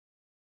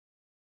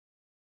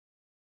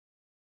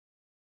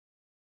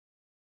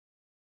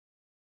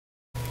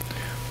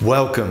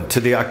Welcome to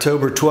the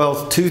October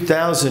 12th,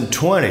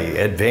 2020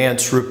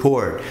 Advance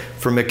Report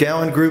for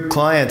McGowan Group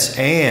clients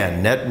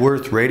and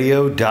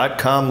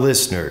NetWorthRadio.com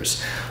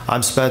listeners.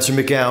 I'm Spencer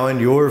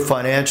McGowan, your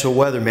financial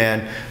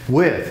weatherman,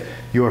 with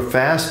your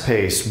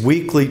fast-paced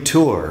weekly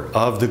tour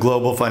of the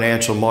global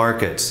financial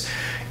markets.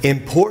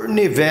 Important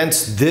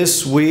events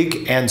this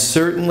week and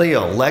certainly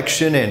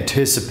election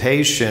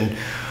anticipation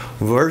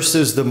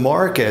versus the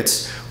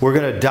markets. We're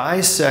going to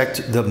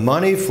dissect the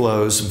money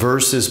flows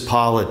versus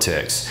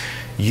politics.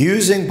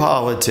 Using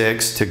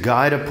politics to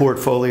guide a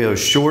portfolio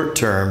short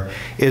term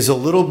is a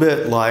little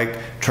bit like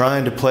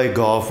trying to play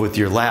golf with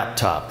your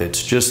laptop.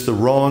 It's just the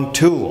wrong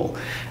tool.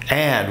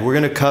 And we're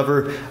going to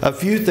cover a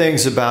few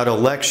things about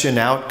election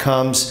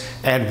outcomes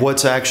and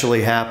what's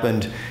actually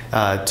happened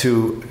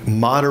to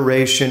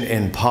moderation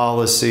in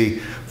policy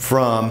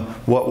from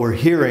what we're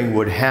hearing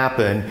would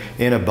happen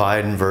in a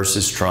Biden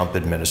versus Trump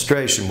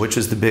administration, which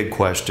is the big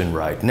question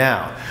right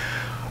now.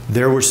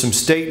 There were some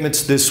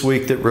statements this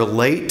week that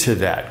relate to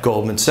that.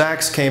 Goldman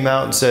Sachs came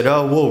out and said,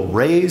 oh, we'll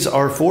raise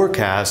our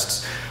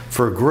forecasts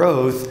for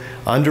growth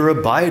under a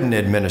Biden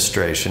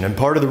administration. And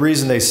part of the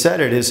reason they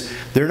said it is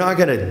they're not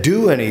going to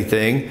do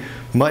anything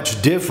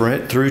much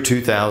different through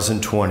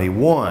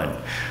 2021.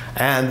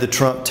 And the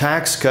Trump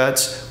tax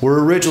cuts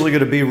were originally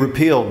going to be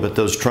repealed, but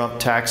those Trump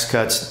tax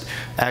cuts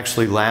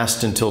actually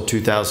last until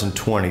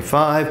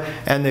 2025,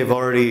 and they've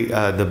already,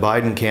 the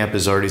Biden camp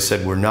has already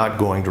said we're not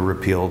going to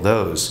repeal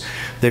those.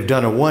 They've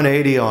done a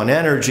 180 on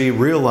energy,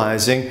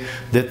 realizing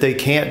that they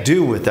can't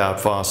do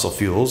without fossil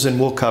fuels, and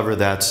we'll cover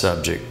that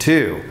subject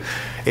too.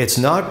 It's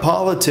not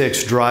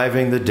politics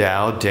driving the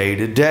Dow day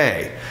to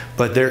day,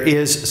 but there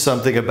is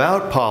something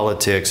about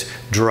politics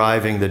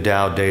driving the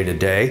Dow day to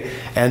day,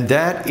 and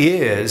that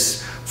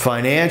is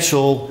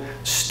financial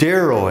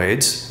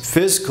steroids,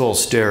 fiscal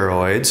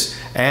steroids,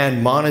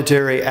 and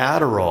monetary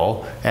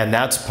Adderall, and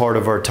that's part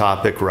of our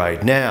topic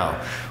right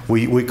now.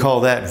 We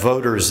call that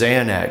voter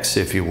Xanax,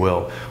 if you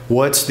will.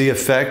 What's the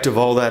effect of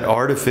all that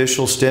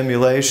artificial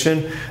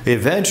stimulation?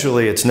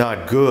 Eventually, it's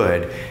not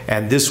good,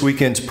 and this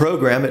weekend's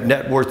program at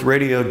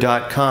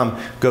NetWorthRadio.com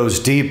goes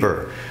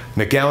deeper.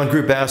 McGowan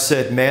Group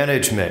Asset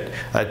Management,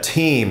 a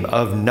team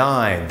of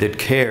 9 that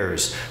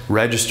cares.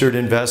 Registered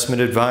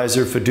investment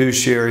advisor,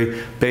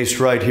 fiduciary,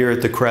 based right here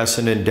at the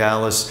Crescent in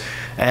Dallas.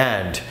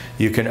 And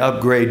you can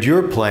upgrade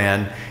your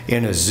plan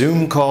in a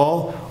Zoom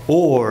call,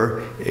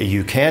 or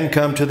you can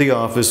come to the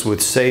office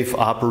with safe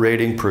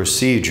operating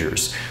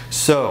procedures.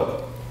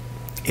 So,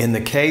 in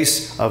the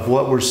case of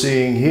what we're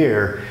seeing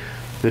here,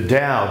 the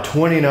Dow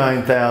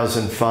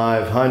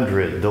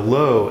 29,500, the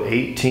low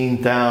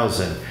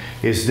 18,000.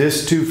 Is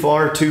this too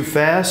far, too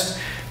fast?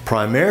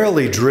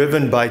 Primarily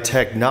driven by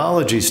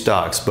technology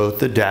stocks, both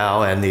the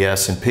Dow and the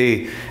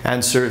S&P,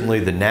 and certainly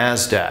the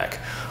NASDAQ.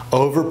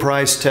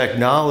 Overpriced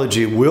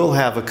technology will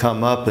have a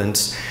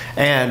comeuppance,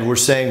 and we're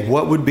saying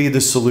what would be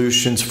the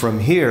solutions from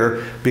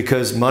here,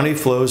 because money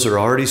flows are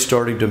already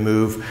starting to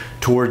move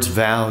towards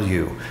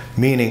value,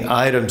 meaning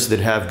items that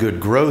have good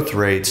growth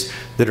rates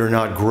that are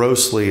not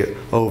grossly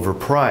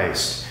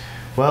overpriced.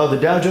 Well, the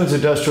Dow Jones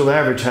Industrial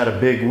Average had a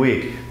big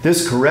week.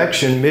 This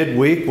correction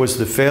midweek was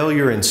the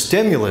failure in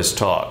stimulus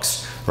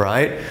talks,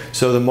 right?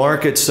 So the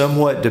market's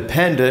somewhat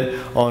dependent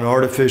on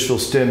artificial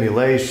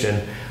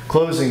stimulation,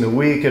 closing the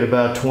week at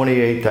about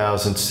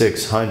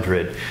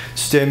 28,600.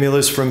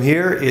 Stimulus from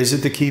here, is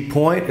it the key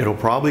point? It'll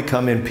probably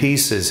come in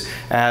pieces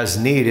as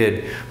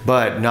needed,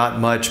 but not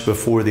much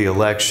before the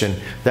election.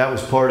 That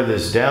was part of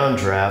this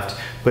downdraft,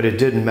 but it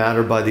didn't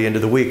matter by the end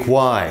of the week.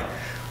 Why?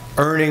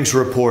 Earnings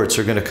reports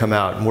are going to come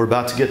out, and we're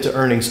about to get to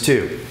earnings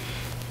too.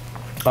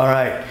 All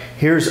right,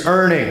 here's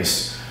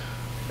earnings.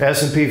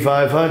 S&P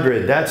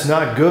 500, that's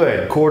not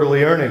good.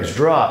 Quarterly earnings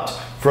dropped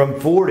from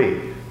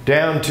 40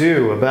 down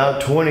to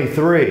about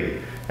 23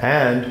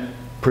 and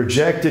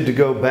projected to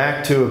go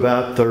back to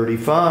about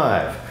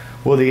 35.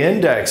 Well, the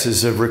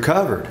indexes have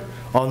recovered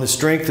on the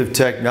strength of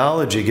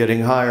technology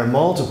getting higher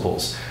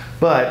multiples.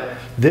 But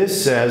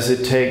this says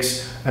it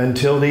takes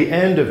until the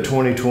end of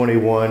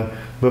 2021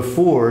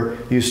 before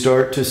you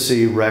start to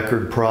see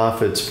record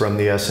profits from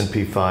the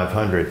S&P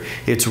 500.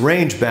 It's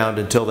range bound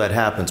until that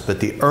happens, but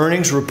the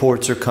earnings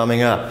reports are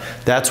coming up.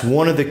 That's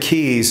one of the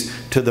keys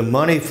to the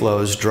money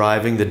flows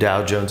driving the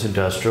Dow Jones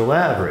Industrial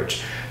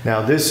Average.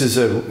 Now, this is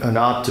an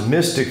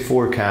optimistic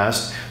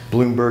forecast.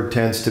 Bloomberg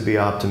tends to be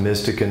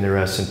optimistic in their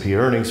S&P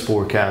earnings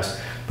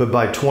forecast, but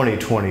by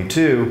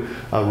 2022,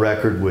 a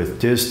record with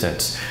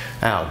distance.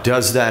 Now,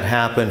 does that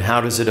happen?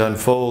 How does it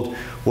unfold?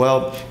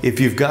 Well, if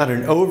you've got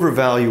an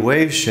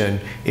overvaluation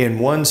in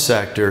one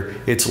sector,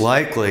 it's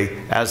likely,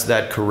 as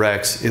that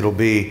corrects, it'll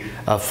be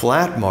a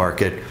flat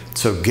market.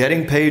 So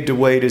getting paid to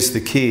wait is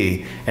the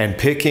key, and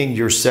picking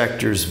your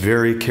sectors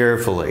very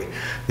carefully.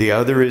 The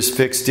other is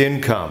fixed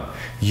income.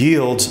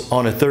 Yields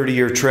on a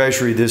 30-year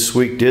Treasury this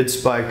week did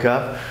spike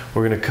up.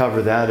 We're going to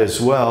cover that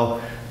as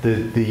well.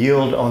 The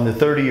yield on the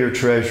 30-year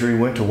Treasury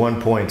went to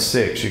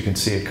 1.6. You can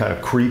see it kind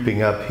of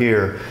creeping up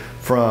here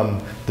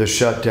from the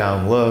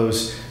shutdown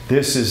lows.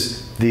 This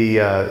is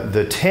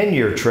the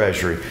 10-year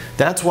Treasury.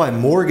 That's why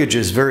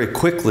mortgages very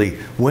quickly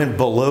went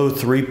below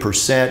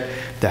 3%.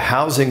 The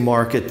housing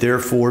market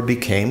therefore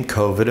became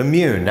COVID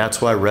immune.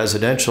 That's why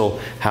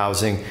residential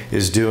housing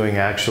is doing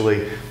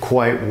actually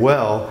quite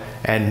well,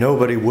 and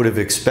nobody would have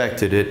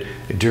expected it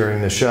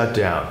during the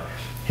shutdown.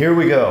 Here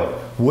we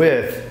go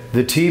with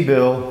the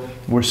T-bill.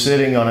 We're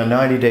sitting on a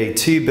 90-day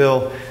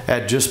T-bill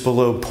at just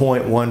below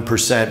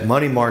 0.1%.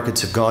 Money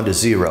markets have gone to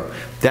zero.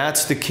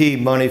 That's the key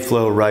money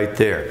flow right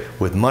there.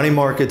 With money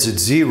markets at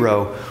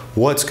zero,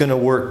 what's going to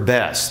work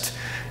best?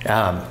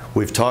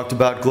 We've talked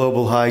about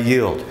global high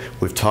yield.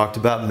 We've talked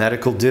about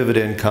medical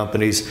dividend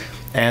companies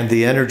and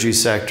the energy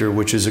sector,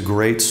 which is a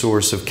great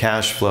source of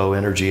cash flow,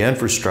 energy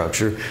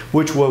infrastructure,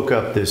 which woke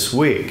up this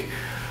week.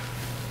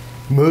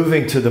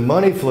 Moving to the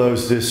money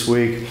flows this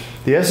week,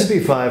 the S&P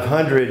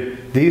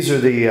 500, these are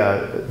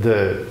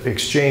the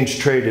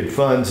exchange-traded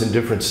funds in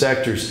different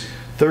sectors.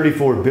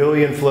 34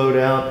 billion flowed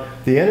out.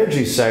 The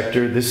energy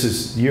sector, this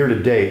is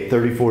year-to-date,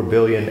 34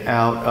 billion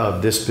out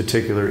of this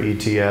particular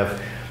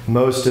ETF.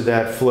 Most of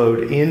that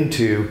flowed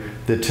into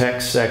the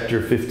tech sector,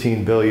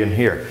 15 billion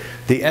here.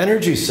 The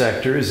energy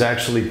sector is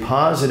actually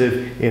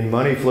positive in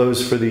money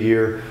flows for the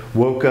year,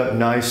 woke up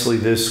nicely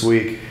this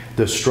week.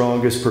 The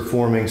strongest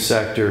performing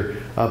sector,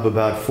 up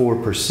about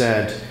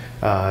 4%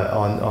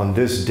 on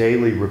this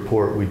daily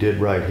report we did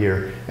right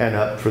here, and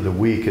up for the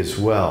week as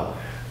well.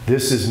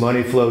 This is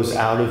money flows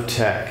out of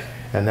tech,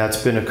 and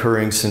that's been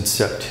occurring since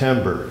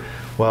September.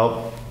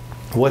 Well,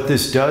 what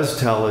this does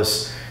tell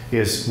us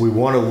is we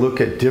want to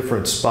look at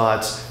different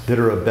spots that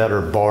are a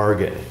better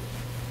bargain.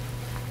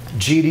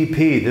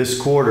 GDP this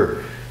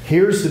quarter,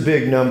 here's the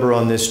big number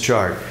on this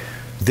chart.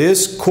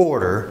 This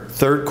quarter,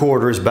 third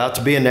quarter, is about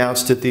to be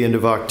announced at the end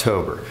of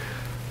October.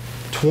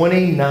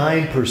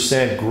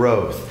 29%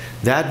 growth.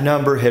 That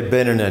number had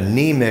been an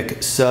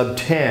anemic sub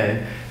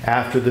 10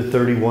 after the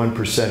 31%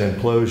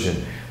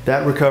 implosion.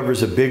 That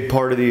recovers a big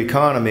part of the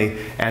economy,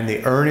 and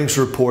the earnings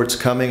reports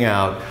coming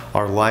out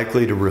are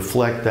likely to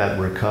reflect that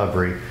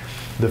recovery.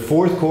 The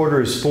fourth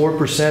quarter is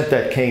 4%.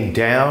 That came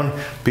down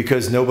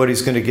because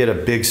nobody's going to get a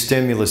big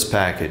stimulus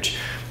package.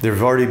 There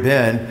have already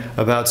been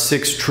about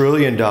 $6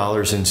 trillion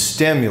in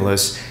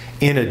stimulus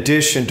in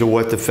addition to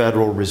what the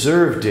Federal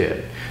Reserve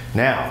did.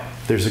 Now,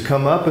 there's a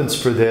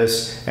comeuppance for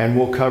this, and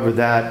we'll cover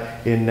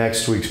that in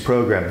next week's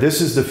program.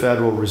 This is the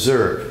Federal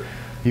Reserve.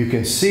 You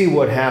can see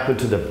what happened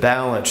to the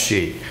balance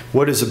sheet.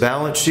 What does a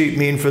balance sheet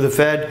mean for the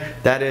Fed?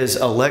 That is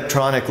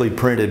electronically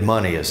printed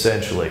money,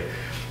 essentially.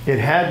 It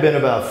had been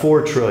about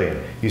 $4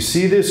 trillion. You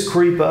see this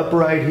creep up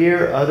right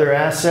here, other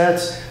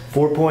assets,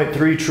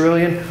 4.3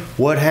 trillion.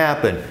 What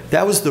happened?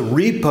 That was the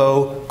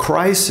repo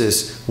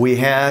crisis we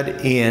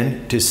had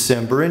in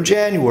December and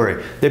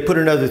January. They put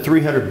another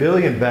 300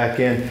 billion back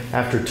in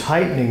after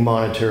tightening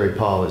monetary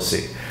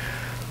policy.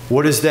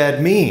 What does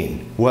that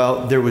mean?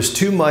 Well, there was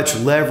too much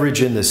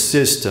leverage in the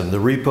system. The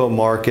repo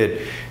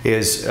market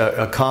is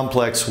a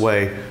complex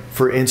way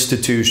for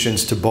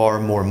institutions to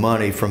borrow more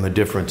money from a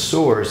different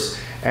source,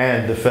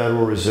 and the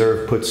Federal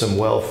Reserve put some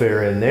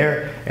welfare in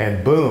there,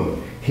 and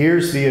boom,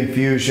 here's the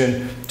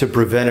infusion to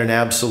prevent an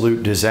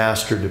absolute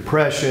disaster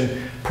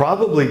depression.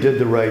 Probably did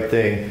the right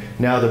thing.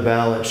 Now the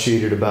balance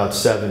sheet at about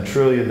 7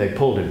 trillion, they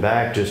pulled it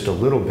back just a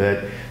little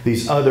bit.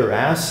 These other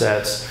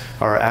assets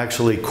are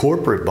actually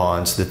corporate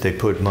bonds that they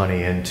put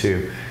money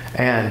into,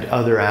 and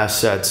other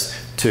assets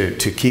to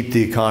keep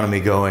the economy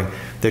going.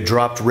 They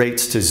dropped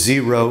rates to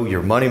zero.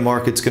 Your money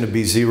market's going to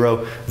be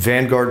zero.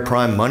 Vanguard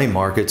Prime money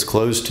markets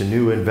closed to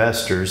new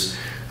investors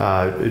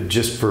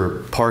just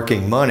for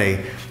parking money.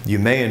 You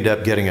may end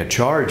up getting a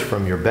charge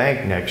from your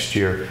bank next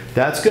year.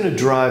 That's going to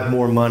drive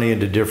more money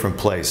into different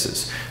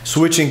places.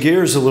 Switching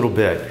gears a little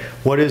bit.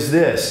 What is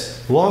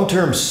this?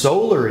 Long-term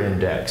solar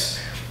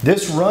index.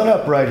 This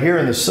run-up right here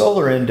in the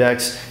solar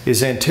index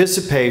is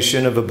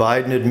anticipation of a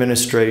Biden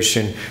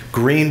administration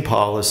green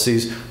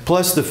policies,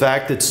 plus the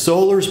fact that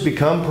solar's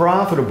become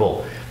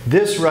profitable.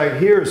 This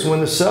right here is when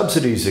the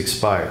subsidies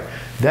expire.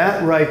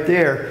 That right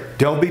there,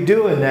 don't be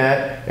doing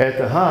that at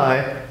the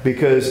high,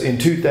 because in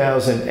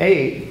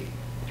 2008,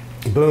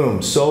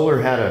 boom,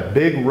 solar had a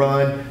big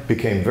run,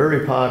 became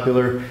very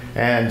popular,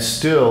 and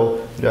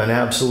still an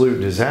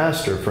absolute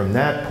disaster from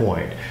that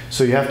point.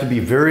 So you have to be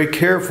very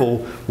careful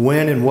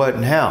when and what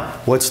and how.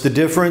 What's the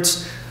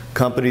difference?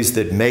 Companies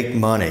that make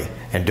money.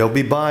 And don't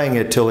be buying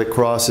it till it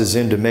crosses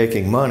into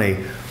making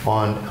money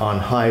on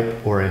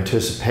hype or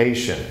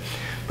anticipation.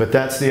 But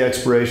that's the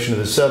expiration of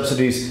the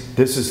subsidies.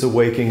 This is the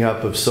waking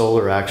up of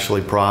solar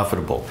actually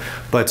profitable.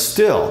 But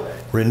still,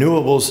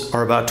 renewables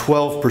are about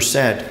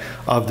 12%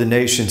 of the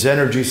nation's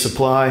energy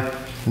supply.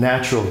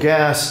 Natural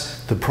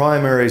gas, the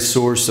primary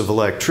source of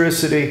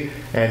electricity.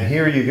 And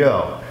here you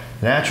go.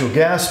 Natural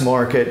gas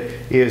market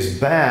is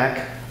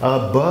back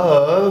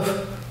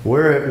above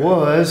where it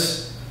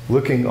was,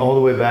 looking all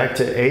the way back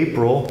to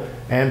April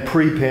and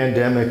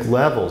pre-pandemic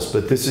levels.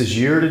 But this is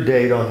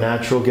year-to-date on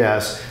natural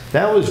gas.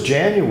 That was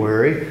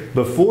January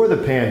before the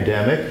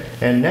pandemic,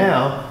 and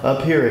now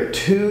up here at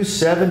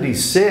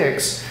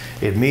 276.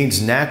 It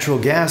means natural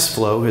gas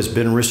flow has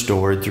been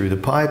restored through the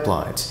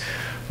pipelines.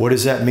 What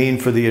does that mean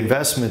for the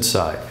investment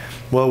side?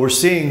 Well, we're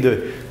seeing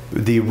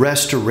the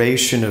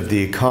restoration of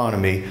the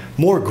economy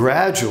more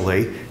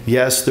gradually.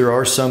 Yes, there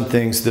are some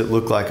things that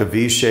look like a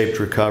V-shaped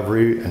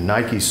recovery, a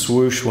Nike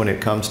swoosh when it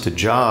comes to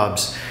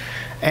jobs,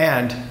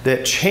 and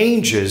that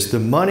changes the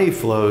money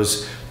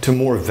flows to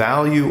more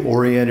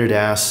value-oriented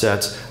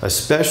assets,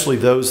 especially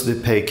those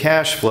that pay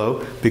cash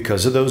flow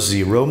because of those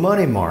zero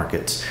money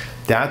markets.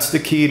 That's the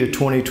key to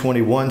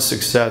 2021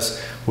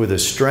 success, with a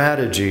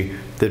strategy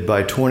that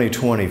by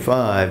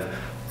 2025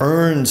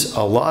 earns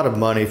a lot of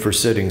money for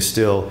sitting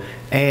still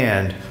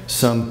and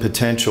some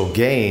potential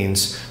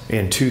gains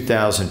in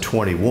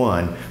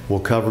 2021. We'll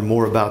cover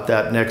more about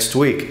that next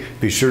week.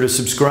 Be sure to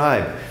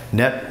subscribe.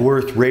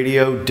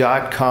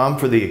 networthradio.com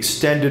for the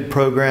extended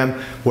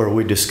program where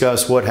we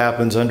discuss what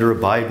happens under a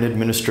Biden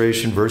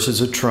administration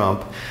versus a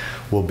Trump.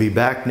 We'll be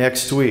back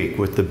next week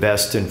with the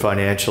best in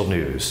financial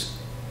news.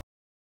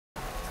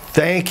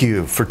 Thank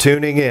you for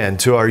tuning in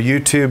to our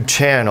YouTube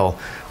channel.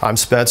 I'm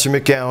Spencer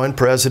McGowan,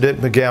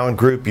 President McGowan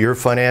Group, your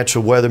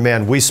financial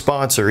weatherman. We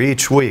sponsor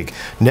each week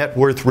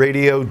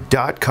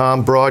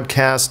networthradio.com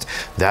broadcast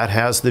that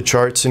has the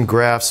charts and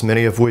graphs,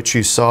 many of which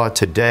you saw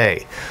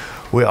today.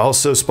 We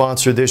also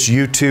sponsor this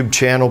YouTube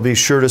channel. Be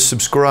sure to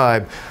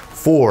subscribe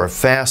for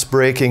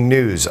fast-breaking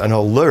news, an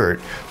alert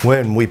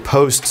when we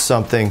post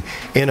something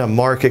in a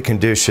market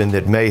condition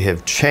that may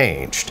have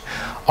changed.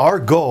 Our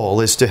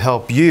goal is to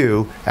help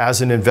you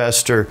as an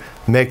investor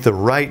make the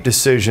right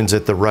decisions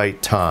at the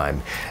right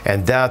time.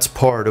 And that's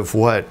part of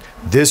what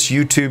this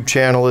YouTube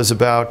channel is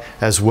about,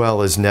 as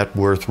well as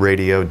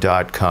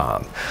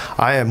networthradio.com.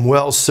 I am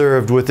well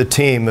served with a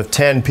team of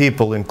 10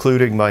 people,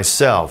 including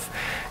myself.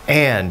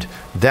 And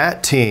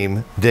that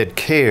team that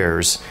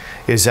cares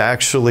is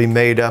actually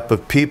made up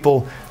of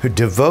people who are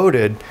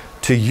devoted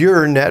to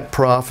your net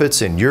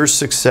profits and your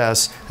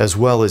success, as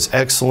well as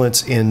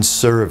excellence in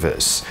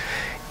service.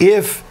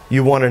 If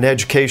you want an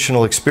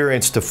educational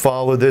experience to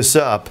follow this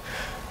up,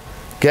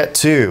 get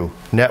to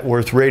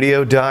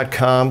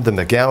networthradio.com,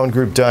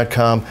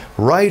 themcgowangroup.com.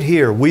 Right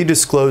here, we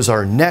disclose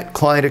our net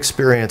client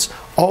experience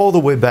all the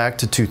way back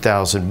to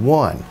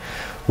 2001.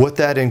 What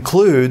that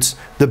includes,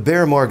 the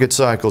bear market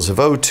cycles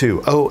of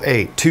 02,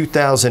 08,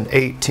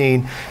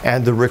 2018,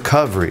 and the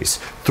recoveries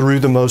through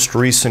the most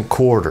recent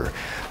quarter.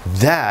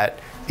 That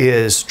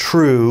is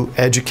true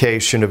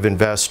education of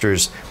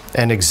investors,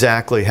 and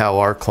exactly how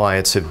our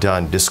clients have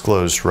done,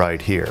 disclosed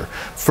right here.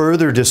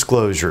 Further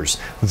disclosures: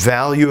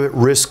 value at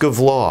risk of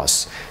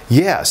loss.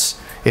 Yes,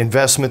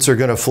 investments are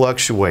going to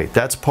fluctuate.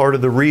 That's part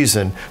of the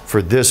reason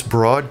for this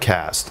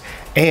broadcast.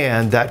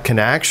 And that can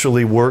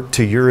actually work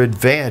to your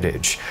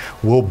advantage.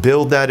 We'll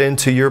build that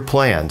into your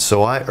plan.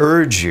 So I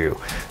urge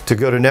you to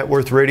go to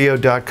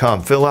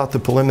networthradio.com, fill out the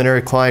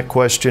preliminary client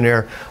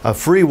questionnaire, a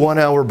free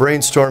 1-hour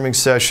brainstorming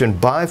session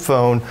by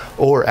phone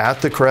or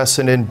at the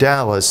Crescent in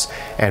Dallas,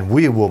 and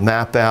we will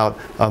map out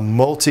a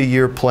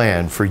multi-year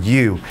plan for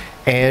you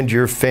and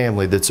your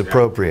family that's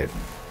appropriate.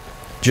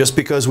 Just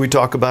because we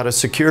talk about a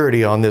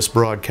security on this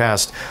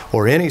broadcast,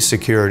 or any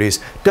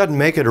securities, doesn't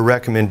make it a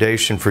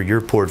recommendation for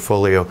your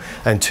portfolio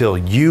until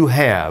you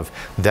have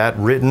that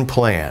written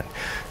plan.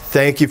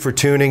 Thank you for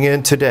tuning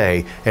in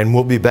today, and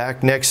we'll be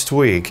back next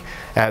week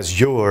as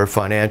your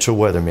financial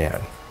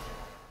weatherman.